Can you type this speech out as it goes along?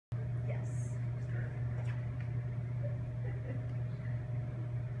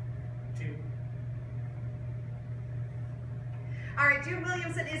All right, June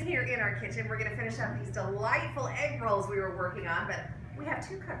Williamson is here in our kitchen. We're going to finish up these delightful egg rolls we were working on, but we have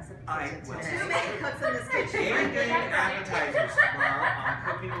two cooks in the kitchen today. Two main cooks in this kitchen. And appetizers tomorrow on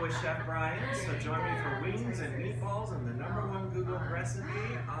Cooking with Chef Brian. So join me for wings and meatballs and the #1 Googled recipe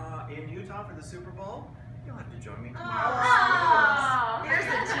in Utah for the Super Bowl. You'll have to join me tomorrow. Oh, here's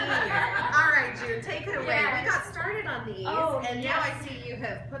the team. All right, June, take it away. Yes. We got started on these, and now I see you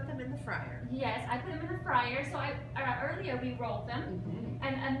have put them in the fryer. Yes, I put them in the fryer. So earlier we rolled them.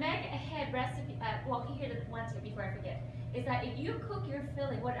 And a meg ahead recipe, well, here the one tip before I forget, is that if you cook your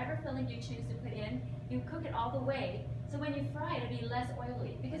filling, whatever filling you choose to put in, you cook it all the way. So when you fry it, it'll be less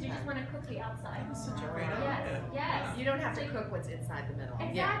oily because you just want to cook the outside. That's such a great Yes, idea. yes. You don't have to cook what's inside the middle.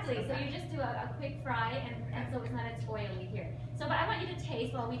 Exactly. So you just do a quick fry, and so it's not as oily here. So, but I want you to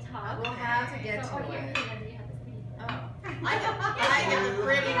taste while we talk. We'll have to get so, to here, it. here, you have this pretty one. I have the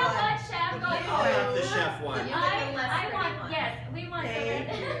pretty You know one. what, Chef? Go ahead. I'll have the chef one. I want, yes, we want the Thank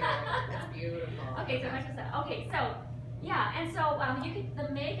red. you. That's beautiful. Okay, so much for that. Okay, so yeah, and so you can the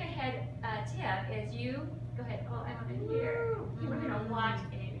make ahead tip is you go ahead. Oh, I want to hear. You were gonna watch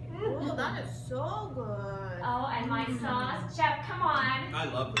it. Oh, that is so good. Oh, and my sauce, Chef. Come on. I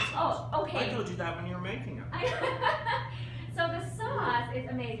love the sauce. Oh, okay. I told you that when you were making it. So the sauce is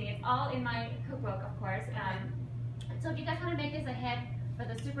amazing. It's all in my cookbook, of course. So if you guys want to make this ahead for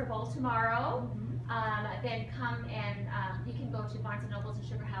the Super Bowl tomorrow, then come and you can go to Barnes & Noble's and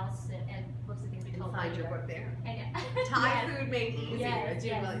Sugar House and books and things we told Find you. your book there. And, Thai food made easy. Yes,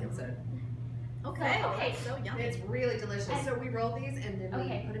 June yes. Williamson. Okay. Okay. So yummy. It's really delicious. And, so we rolled these and then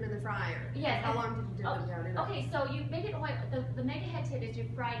we put them in the fryer. Yes. How long did you dip them down in? Okay, so you make it oil. The mega head tip is you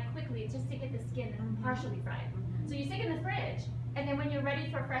fry it quickly just to get the skin partially fried. So you stick it in the fridge, and then when you're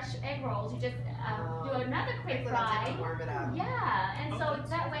ready for fresh egg rolls, you just do another quick fry. Warm it up. Yeah, and so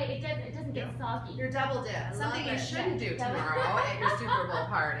that way it doesn't get soggy. Your double dip. Something you shouldn't do tomorrow at your Super Bowl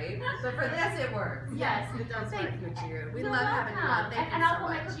party. But for this, it works. Yes. It does work for you. We You're love having you on. welcome. Thank And you I'll so pull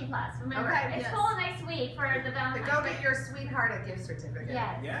my much. cooking class. Remember, Okay, it's yes. full next week for the Valentine's Go get your sweetheart a gift certificate.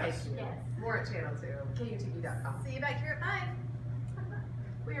 Yes. Yes. Thank you. Yes. More at Channel 2, kutv2.com. See you back here at 5.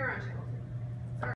 We are on Channel 2.